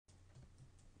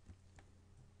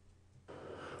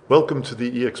Welcome to the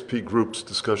EXP Group's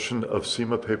discussion of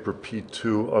CIMA Paper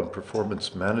P2 on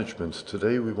performance management.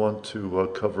 Today we want to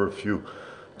cover a few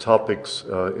topics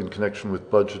in connection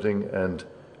with budgeting and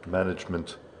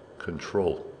management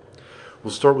control.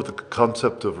 We'll start with the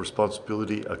concept of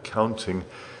responsibility accounting.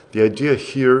 The idea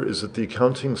here is that the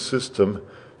accounting system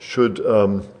should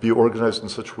be organized in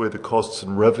such a way that costs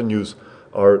and revenues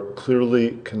are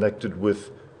clearly connected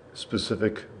with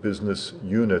specific business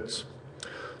units,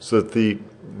 so that the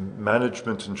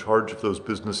management in charge of those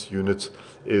business units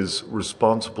is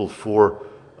responsible for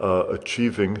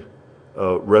achieving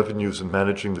revenues and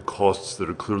managing the costs that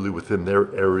are clearly within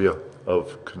their area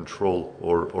of control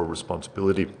or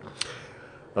responsibility.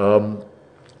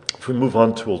 If we move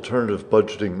on to alternative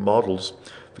budgeting models,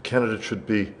 the candidate should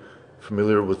be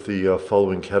familiar with the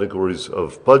following categories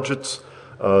of budgets.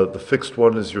 The fixed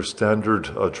one is your standard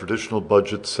traditional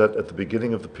budget set at the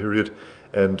beginning of the period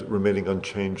and remaining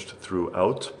unchanged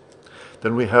throughout.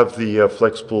 Then we have the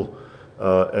flexible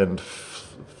and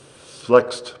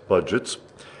flexed budgets.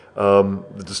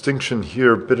 The distinction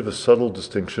here, a bit of a subtle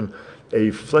distinction.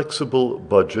 A flexible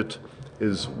budget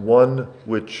is one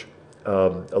which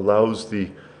allows the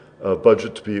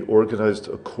budget to be organized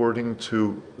according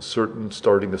to certain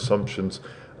starting assumptions,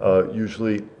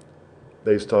 usually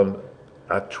based on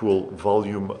actual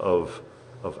volume of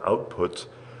output.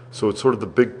 So it's sort of the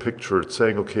big picture. It's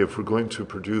saying, okay, if we're going to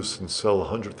produce and sell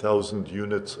 100,000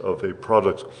 units of a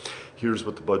product, here's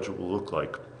what the budget will look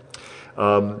like.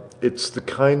 It's the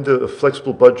kind of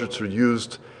flexible budgets are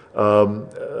used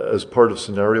as part of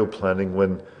scenario planning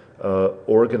when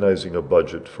organizing a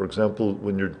budget. For example,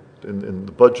 when you're in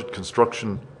the budget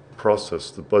construction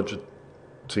process, the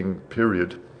budgeting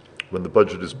period, when the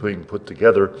budget is being put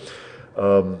together,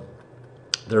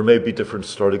 there may be different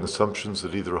starting assumptions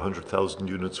that either 100,000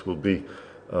 units will be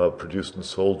produced and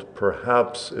sold.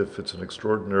 Perhaps if it's an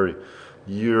extraordinary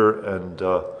year and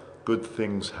good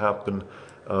things happen,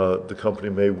 the company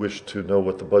may wish to know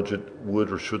what the budget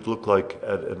would or should look like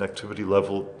at an activity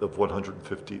level of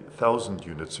 150,000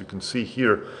 units. You can see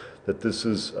here that this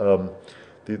is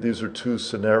these are two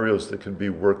scenarios that can be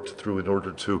worked through in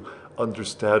order to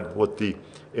understand what the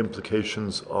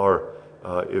implications are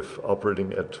if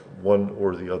operating at one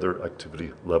or the other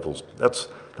activity levels. That's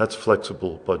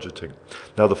flexible budgeting.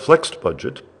 Now, the flexed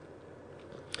budget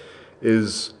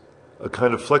is a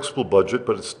kind of flexible budget,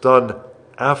 but it's done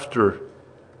after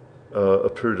a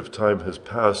period of time has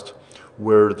passed,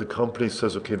 where the company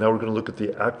says, okay, now we're going to look at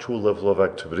the actual level of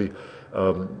activity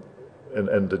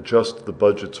and adjust the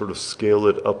budget, sort of scale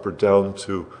it up or down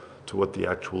to what the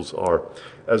actuals are.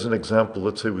 As an example,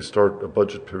 let's say we start a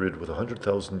budget period with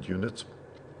 100,000 units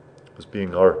as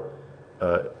being our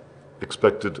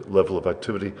expected level of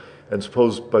activity, and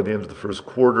suppose by the end of the first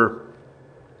quarter,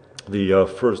 the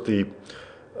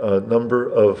number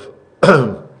of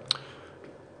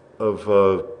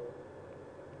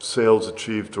sales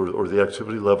achieved or the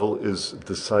activity level is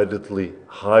decidedly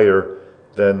higher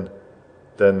than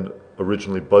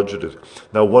originally budgeted.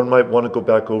 Now, one might want to go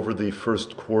back over the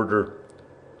first quarter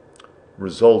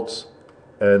results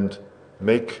and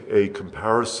make a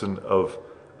comparison of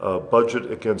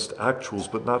budget against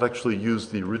actuals, but not actually use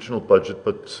the original budget,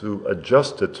 but to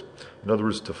adjust it, in other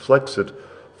words, to flex it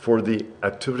for the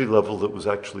activity level that was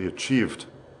actually achieved,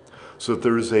 so that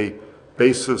there is a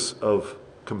basis of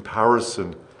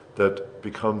comparison that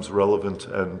becomes relevant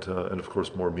and of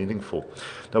course more meaningful.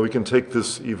 Now, we can take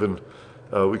this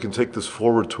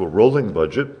forward to a rolling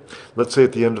budget. Let's say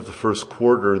at the end of the first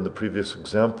quarter, in the previous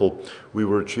example, we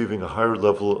were achieving a higher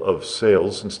level of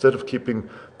sales. Instead of keeping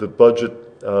the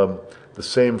budget the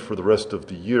same for the rest of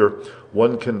the year,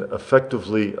 one can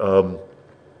effectively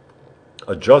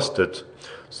adjust it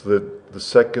so that the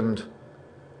second,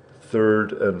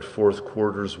 third, and fourth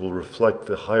quarters will reflect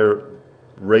the higher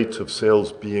rate of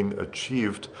sales being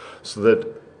achieved, so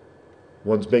that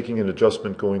one's making an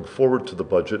adjustment going forward to the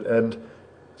budget. And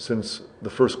since the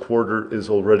first quarter is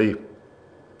already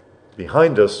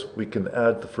behind us, we can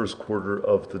add the first quarter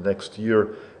of the next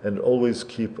year and always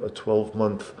keep a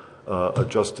 12-month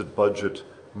adjusted budget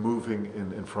moving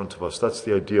in front of us. That's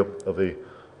the idea of a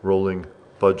rolling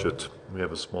budget. We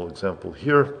have a small example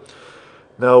here.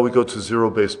 Now we go to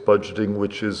zero-based budgeting,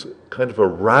 which is kind of a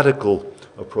radical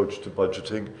approach to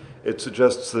budgeting. It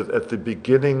suggests that at the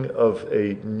beginning of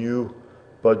a new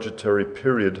budgetary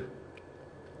period,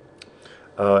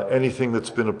 anything that's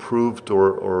been approved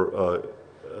or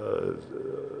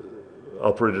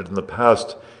operated in the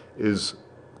past is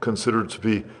considered to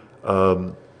be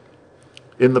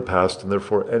in the past, and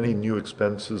therefore any new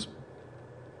expenses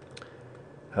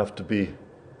have to be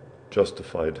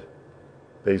justified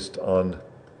based on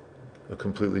a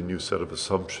completely new set of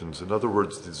assumptions. In other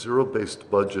words, the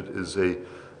zero-based budget is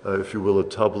if you will, a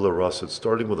tabula rasa. It's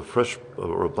starting with a fresh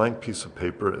or a blank piece of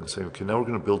paper and saying, okay, now we're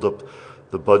going to build up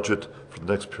the budget for the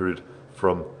next period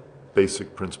from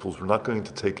basic principles. We're not going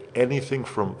to take anything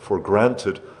for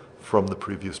granted from the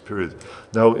previous period.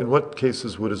 Now, in what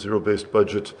cases would a zero-based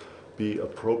budget be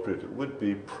appropriate? It would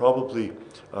be probably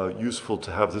useful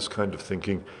to have this kind of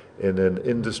thinking in an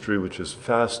industry which is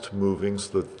fast-moving,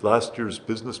 so that last year's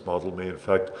business model may in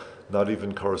fact not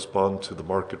even correspond to the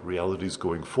market realities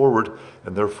going forward,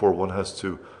 and therefore one has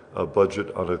to budget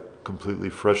on a completely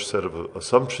fresh set of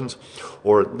assumptions,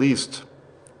 or at least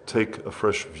take a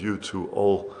fresh view to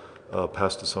all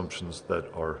past assumptions that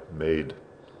are made.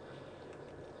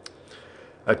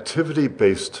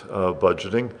 Activity-based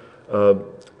budgeting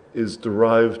is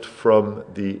derived from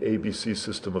the ABC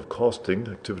system of costing,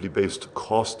 activity-based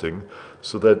costing,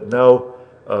 so that now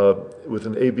with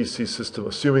an ABC system,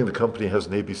 assuming the company has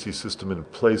an ABC system in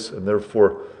place and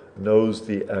therefore knows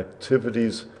the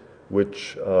activities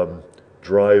which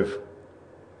drive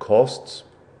costs,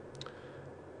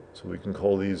 so we can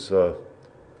call these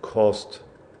cost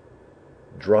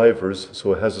drivers,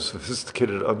 so it has a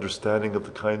sophisticated understanding of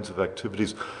the kinds of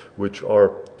activities which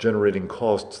are generating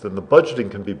costs, then the budgeting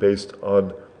can be based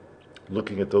on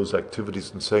looking at those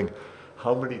activities and saying,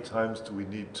 how many times do we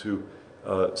need to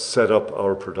set up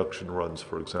our production runs,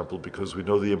 for example, because we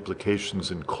know the implications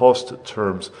in cost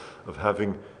terms of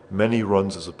having many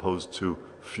runs as opposed to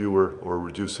fewer, or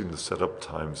reducing the setup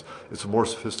times. It's a more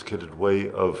sophisticated way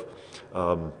of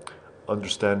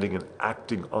understanding and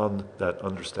acting on that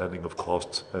understanding of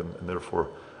costs, and therefore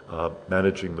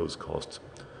managing those costs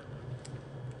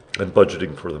and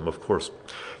budgeting for them, of course.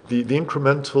 The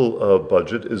incremental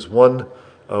budget is one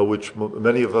which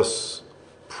many of us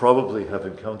probably have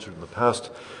encountered in the past,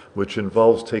 which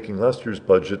involves taking last year's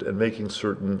budget and making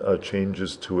certain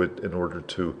changes to it in order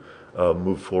to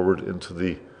move forward into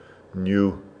the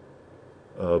new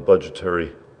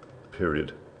budgetary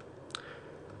period.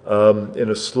 In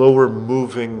a slower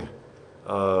moving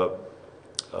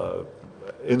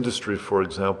industry, for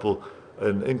example,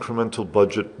 an incremental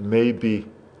budget may be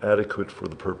adequate for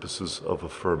the purposes of a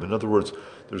firm. In other words,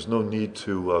 there's no need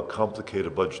to complicate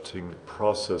a budgeting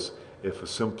process if a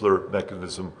simpler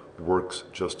mechanism works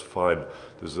just fine.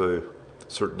 There's a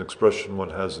certain expression one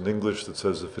has in English that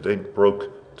says, if it ain't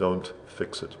broke, don't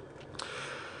fix it.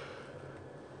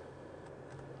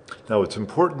 Now, it's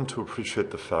important to appreciate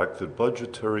the fact that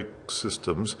budgetary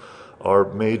systems are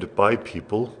made by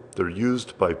people, they're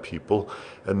used by people,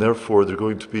 and therefore they're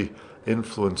going to be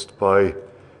influenced by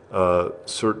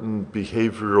certain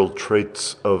behavioral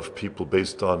traits of people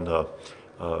based on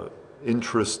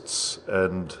interests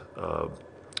and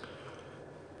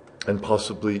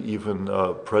possibly even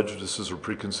prejudices or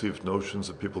preconceived notions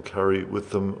that people carry with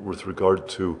them with regard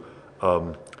to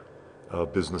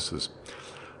businesses.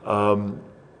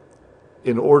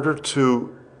 In order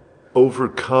to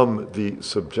overcome the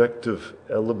subjective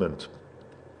element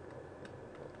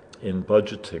in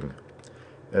budgeting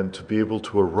and to be able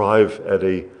to arrive at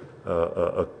a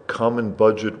common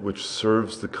budget which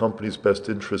serves the company's best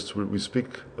interests, we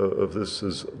speak of this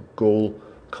as goal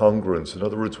congruence. In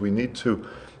other words, we need to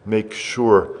make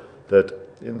sure that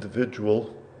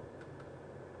individual,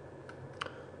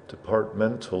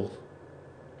 departmental,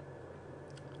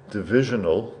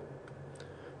 divisional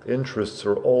interests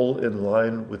are all in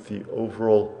line with the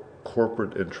overall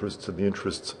corporate interests and the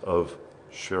interests of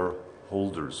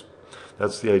shareholders.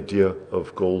 That's the idea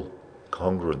of goal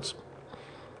congruence.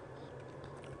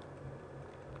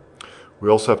 We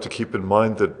also have to keep in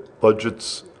mind that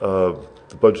budgets, the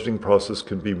budgeting process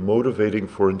can be motivating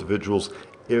for individuals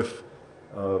if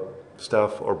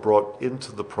staff are brought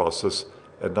into the process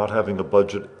and not having a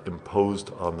budget imposed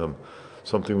on them,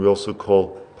 something we also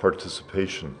call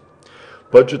participation.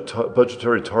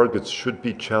 Budgetary targets should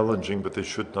be challenging, but they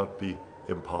should not be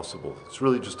impossible. It's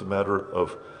really just a matter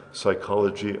of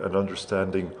psychology and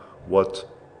understanding what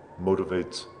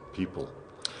motivates people.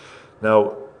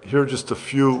 Now, here are just a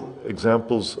few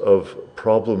examples of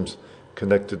problems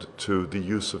connected to the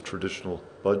use of traditional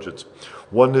budgets.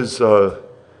 One is that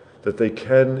they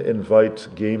can invite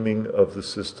gaming of the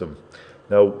system.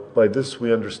 Now, by this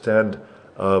we understand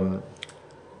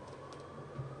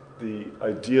the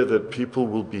idea that people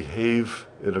will behave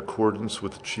in accordance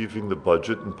with achieving the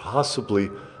budget and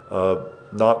possibly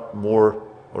not more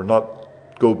or not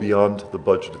go beyond the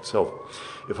budget itself.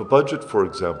 If a budget, for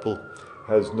example,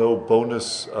 has no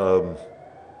bonus,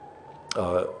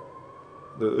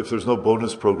 if there's no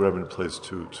bonus program in place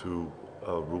to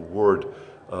reward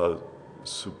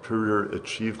superior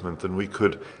achievement, then we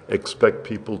could expect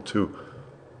people to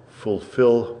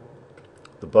fulfill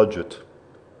the budget,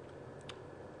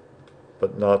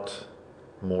 but not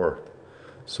more.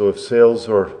 So if sales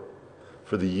for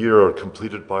the year are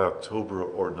completed by October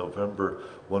or November,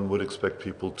 one would expect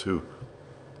people to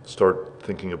start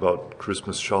thinking about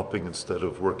Christmas shopping instead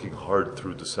of working hard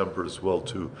through December as well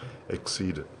to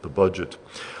exceed the budget.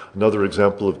 Another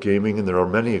example of gaming, and there are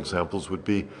many examples, would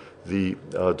be the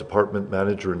department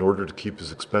manager, in order to keep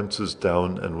his expenses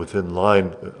down and within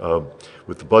line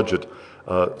with the budget,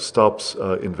 stops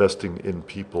investing in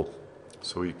people.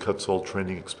 So he cuts all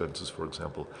training expenses, for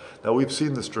example. Now, we've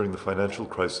seen this during the financial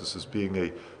crisis as being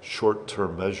a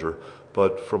short-term measure,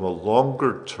 but from a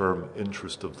longer-term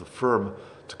interest of the firm,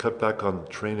 to cut back on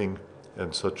training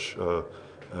and such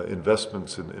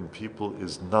investments in people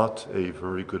is not a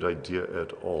very good idea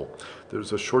at all.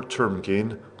 There's a short-term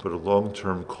gain, but a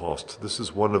long-term cost. This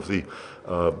is one of the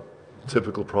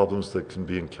typical problems that can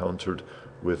be encountered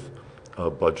with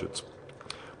budgets.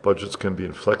 Budgets can be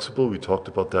inflexible. We talked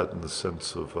about that in the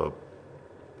sense of,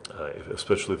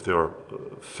 especially if they are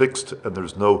fixed and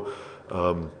there's no,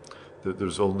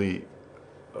 there's only,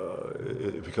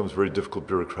 it becomes very difficult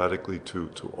bureaucratically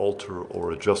to alter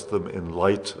or adjust them in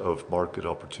light of market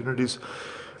opportunities.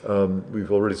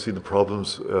 We've already seen the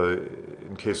problems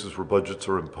in cases where budgets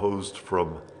are imposed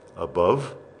from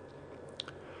above.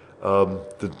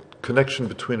 The connection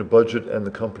between a budget and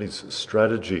the company's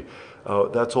strategy,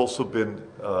 that's also been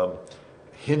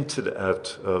hinted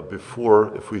at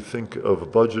before. If we think of a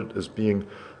budget as being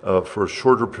for a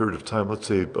shorter period of time, let's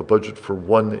say a budget for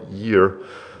 1 year,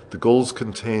 the goals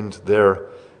contained there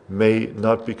may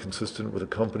not be consistent with a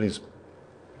company's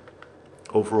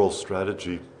overall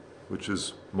strategy, which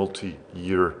is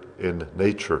multi-year in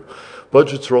nature.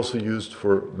 Budgets are also used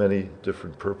for many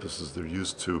different purposes. They're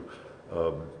used to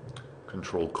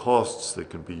control costs. They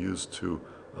can be used to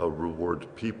reward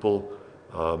people.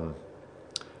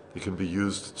 They can be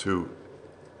used to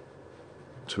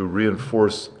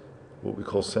reinforce what we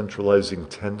call centralizing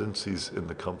tendencies in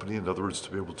the company. In other words, to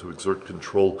be able to exert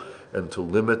control and to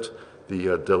limit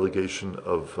the delegation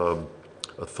of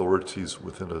authorities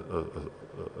within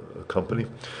a company.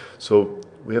 So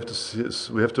we have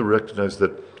to recognize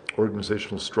that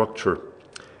organizational structure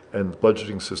and the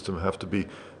budgeting system have to be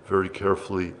very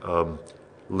carefully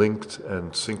linked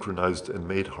and synchronized and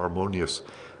made harmonious,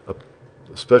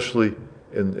 especially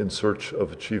in search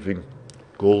of achieving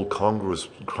goal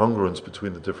congruence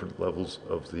between the different levels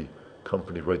of the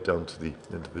company, right down to the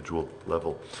individual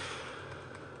level.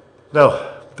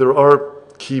 Now, there are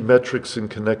key metrics in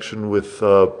connection with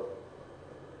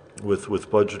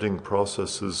budgeting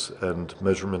processes and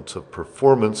measurements of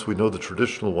performance. We know the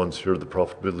traditional ones here, the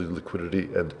profitability, liquidity,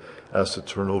 and asset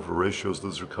turnover ratios.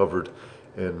 Those are covered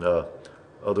in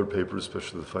other papers,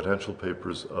 especially the financial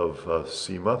papers of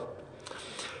CIMA.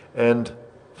 And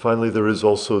finally, there is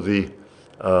also the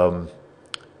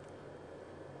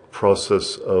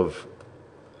process of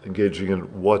engaging in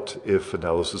what-if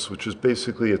analysis, which is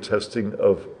basically a testing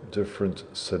of different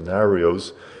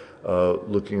scenarios,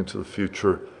 looking into the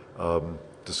future,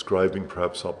 describing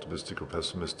perhaps optimistic or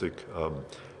pessimistic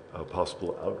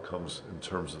possible outcomes in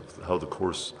terms of how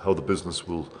the business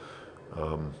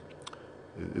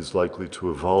is likely to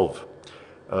evolve.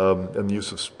 And the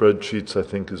use of spreadsheets, I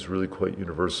think, is really quite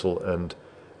universal and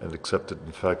accepted.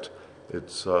 In fact,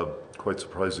 it's quite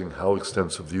surprising how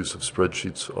extensive the use of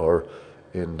spreadsheets are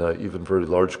in even very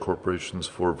large corporations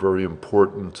for very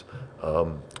important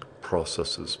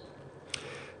processes.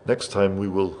 Next time we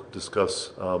will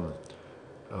discuss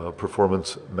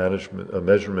performance management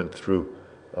measurement through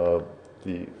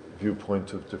the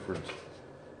viewpoint of different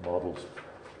models.